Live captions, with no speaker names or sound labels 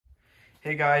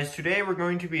Hey guys, today we're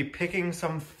going to be picking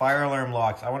some fire alarm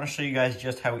locks. I want to show you guys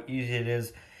just how easy it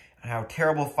is and how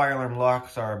terrible fire alarm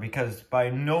locks are, because by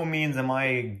no means am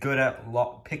I good at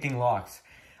picking locks.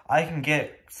 I can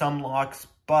get some locks,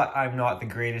 but I'm not the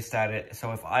greatest at it.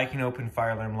 So if I can open fire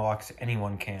alarm locks,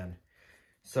 anyone can.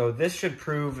 So this should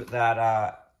prove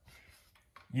that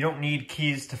you don't need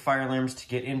keys to fire alarms to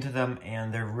get into them,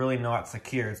 and they're really not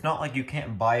secure. It's not like you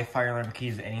can't buy fire alarm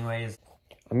keys anyways.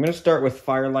 I'm going to start with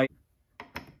Firelite.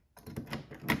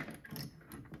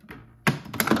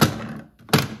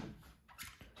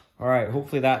 Alright,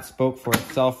 hopefully that spoke for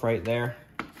itself right there.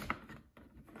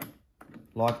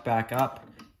 Lock back up,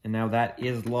 and now that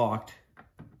is locked.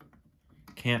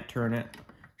 Can't turn it.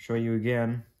 Show you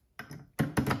again.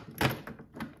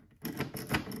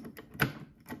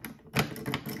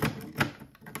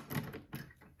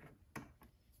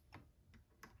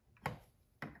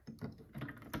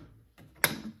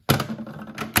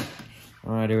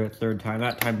 I'll do it third time.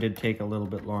 That time did take a little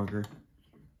bit longer.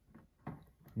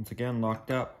 Once again,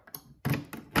 locked up.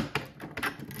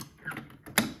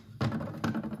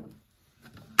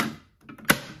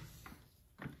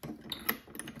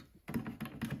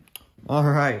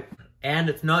 Alright, and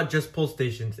it's not just pull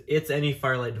stations, it's any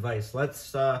Firelite device.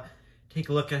 Let's take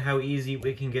a look at how easy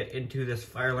we can get into this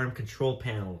fire alarm control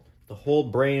panel. The whole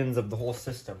brains of the whole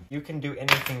system. You can do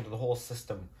anything to the whole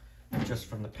system just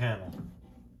from the panel.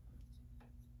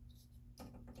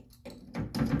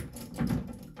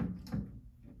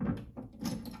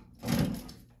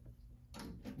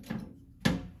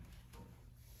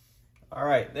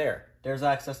 Alright, there's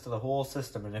access to the whole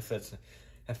system, and if it's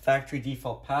a factory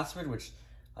default password, which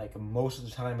like most of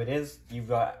the time it is, you've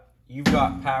got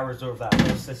powers over that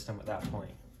whole system at that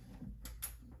point.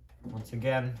 Once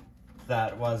again,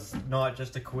 that was not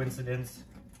just a coincidence.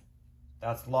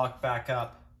 That's locked back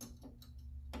up.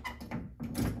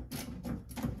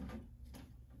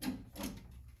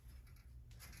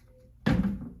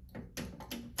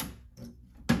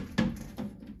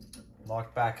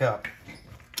 Locked back up.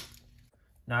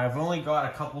 Now I've only got a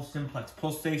couple Simplex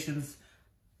pull stations,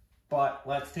 but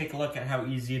let's take a look at how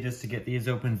easy it is to get these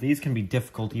open. These can be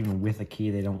difficult even with a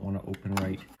key. They don't want to open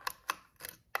right.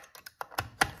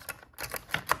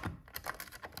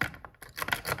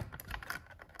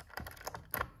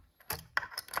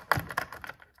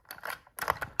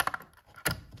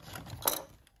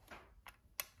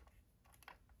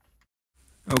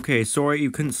 Okay, sorry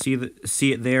you couldn't see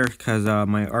it there because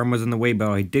my arm was in the way, but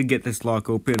I did get this lock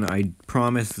open. I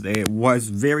promise. It was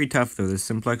very tough though. The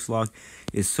Simplex lock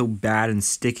is so bad and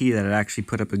sticky that it actually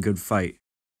put up a good fight.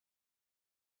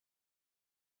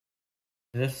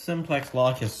 This Simplex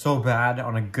lock is so bad,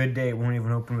 on a good day it won't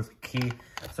even open with a key,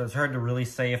 so it's hard to really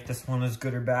say if this one is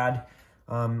good or bad.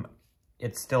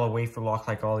 It's still a wafer lock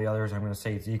like all the others. I'm going to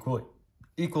say it's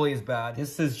equally as bad.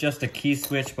 This is just a key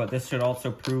switch, but this should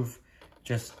also prove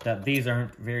just that these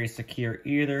aren't very secure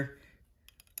either.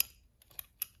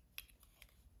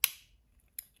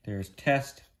 There's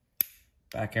test,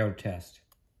 back out test.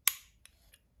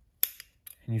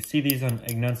 And you see these on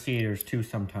enunciators too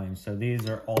sometimes, so these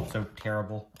are also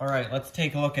terrible. All right, let's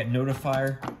take a look at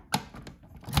Notifier.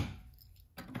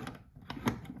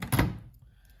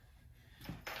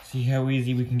 See how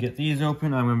easy we can get these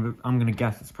open. I'm gonna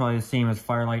guess it's probably the same as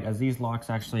Firelite, as these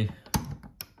locks actually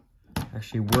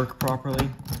work properly.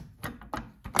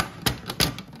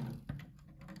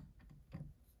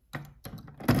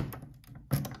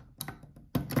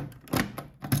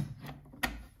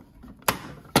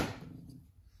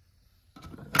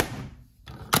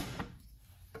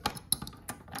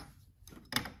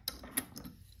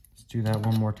 Let's do that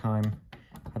one more time.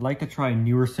 I'd like to try a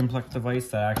newer Simplex device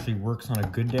that actually works on a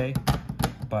good day,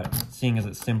 but seeing as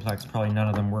it's Simplex, probably none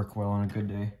of them work well on a good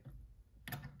day.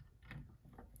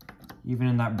 Even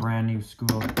in that brand new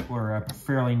school, or a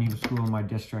fairly new school in my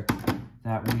district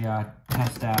that we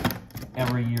test at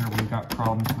every year, we've got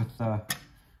problems with the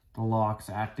locks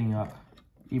acting up,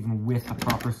 even with a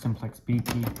proper Simplex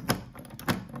BP.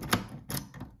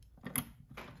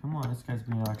 Come on, this guy's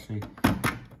being actually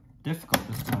difficult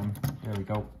this time. There we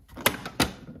go.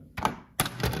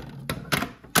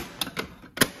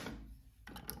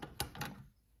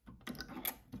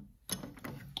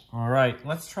 All right,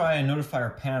 let's try a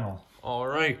Notifier panel. All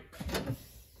right.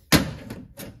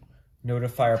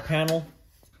 Notifier panel.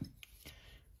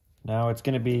 Now it's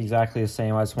going to be exactly the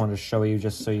same. I just wanted to show you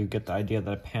just so you get the idea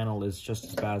that a panel is just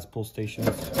as bad as pull stations.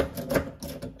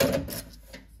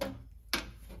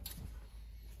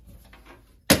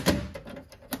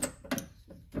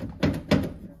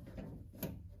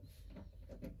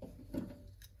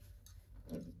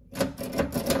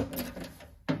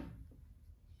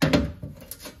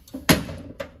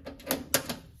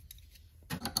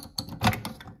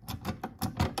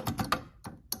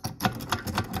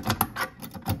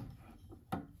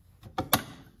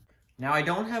 Now I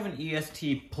don't have an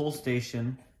EST pull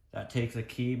station that takes a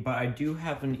key, but I do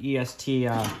have an EST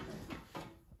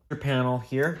panel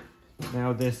here.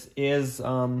 Now this is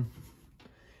an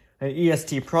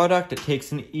EST product. It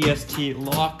takes an EST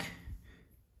lock.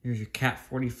 Here's your Cat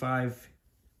 45.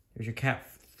 There's your Cat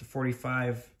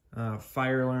 45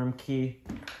 fire alarm key.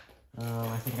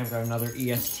 I think I've got another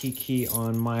EST key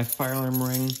on my fire alarm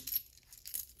ring.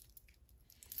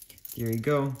 There you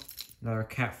go. Another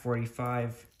Cat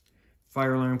 45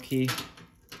 fire alarm key.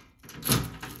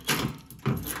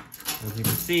 As you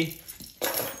can see,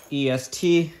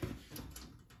 EST.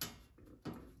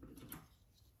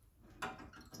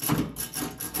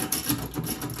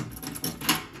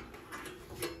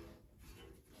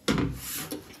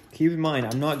 Keep in mind,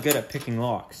 I'm not good at picking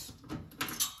locks.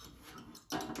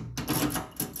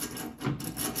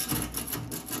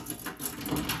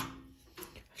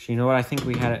 Actually, you know what? I think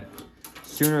we had it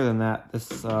sooner than that.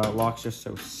 This lock's just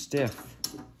so stiff.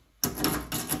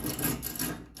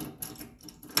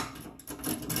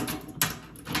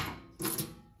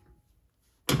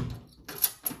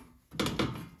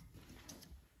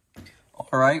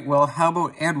 All right, well, how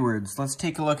about Edwards? Let's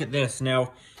take a look at this.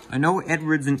 Now, I know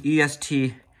Edwards and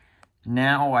EST,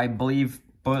 now I believe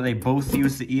they both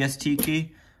use the EST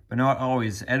key, but not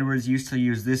always. Edwards used to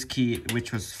use this key,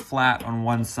 which was flat on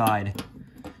one side.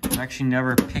 I've actually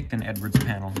never picked an Edwards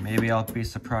panel. Maybe I'll be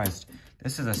surprised.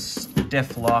 This is a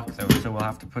stiff lock, though, so we'll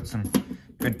have to put some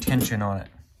good tension on it.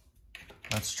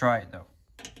 Let's try it, though.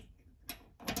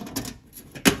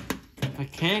 If I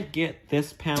can't get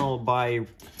this panel by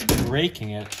raking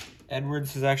it,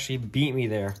 Edwards has actually beat me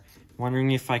there.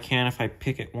 Wondering if I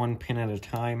pick it one pin at a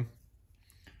time.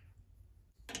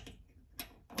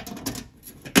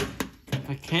 If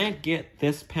I can't get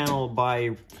this panel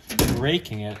by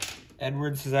raking it,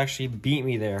 Edwards has actually beat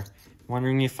me there.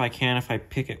 Wondering if I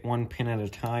pick it one pin at a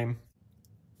time.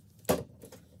 Or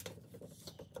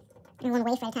one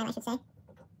wafer at a time, I should say.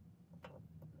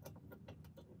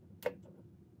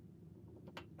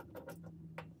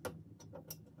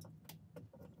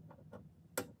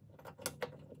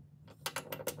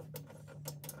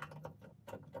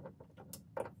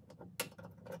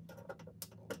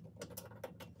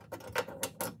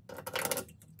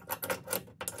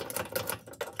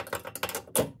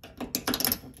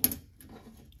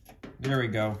 There we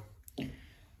go.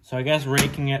 So I guess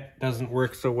raking it doesn't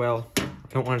work so well. I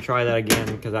don't want to try that again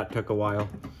because that took a while.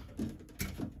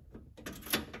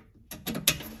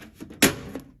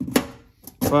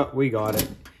 But we got it.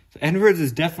 So Edwards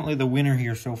is definitely the winner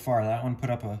here so far. That one put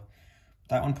up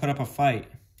a fight.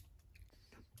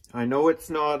 I know it's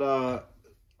not a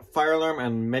fire alarm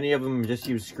and many of them just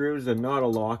use screws and not a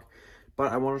lock,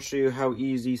 but I want to show you how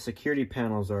easy security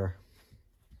panels are.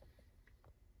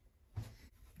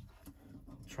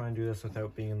 Try and do this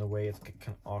without being in the way. It's kind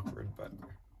of awkward, but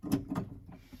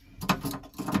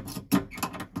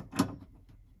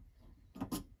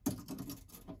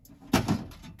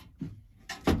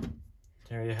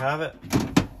there you have it.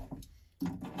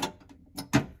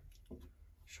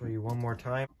 Show you one more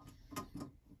time.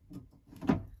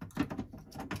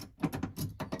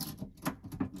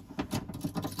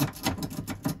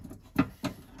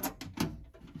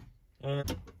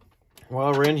 And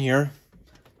while we're in here,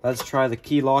 let's try the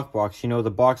key lock box. You know, the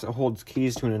box that holds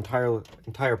keys to an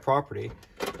entire property.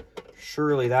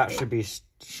 Surely that should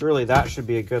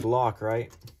be a good lock,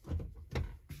 right?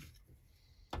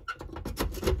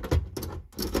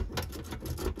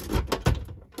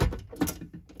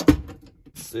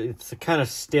 It's kind of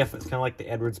stiff. It's kind of like the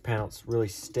Edwards panel. It's really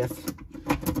stiff,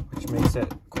 which makes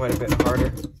it quite a bit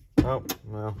harder. Oh,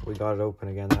 well, we got it open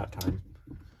again that time.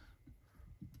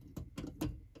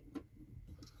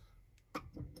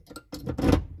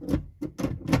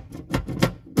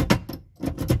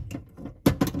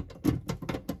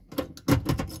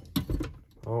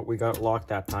 Oh, we got it locked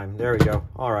that time. There we go.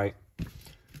 All right.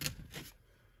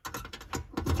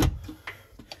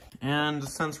 And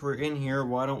since we're in here,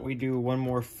 why don't we do one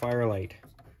more Firelite?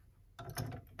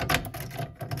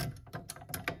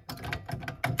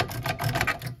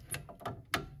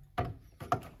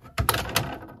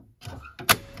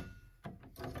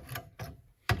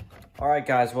 Alright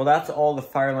guys, well that's all the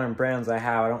fire alarm brands I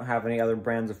have. I don't have any other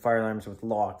brands of fire alarms with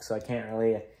locks, so I can't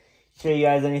really show you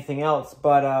guys anything else.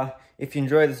 But if you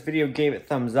enjoyed this video, give it a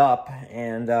thumbs up.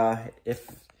 And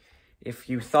if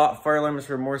you thought fire alarms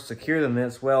were more secure than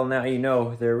this, well, now you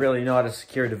know they're really not a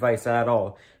secure device at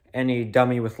all. Any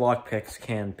dummy with lock picks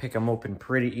can pick them open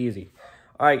pretty easy.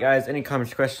 Alright guys, any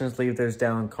comments, questions, leave those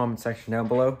down in the comment section down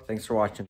below. Thanks for watching.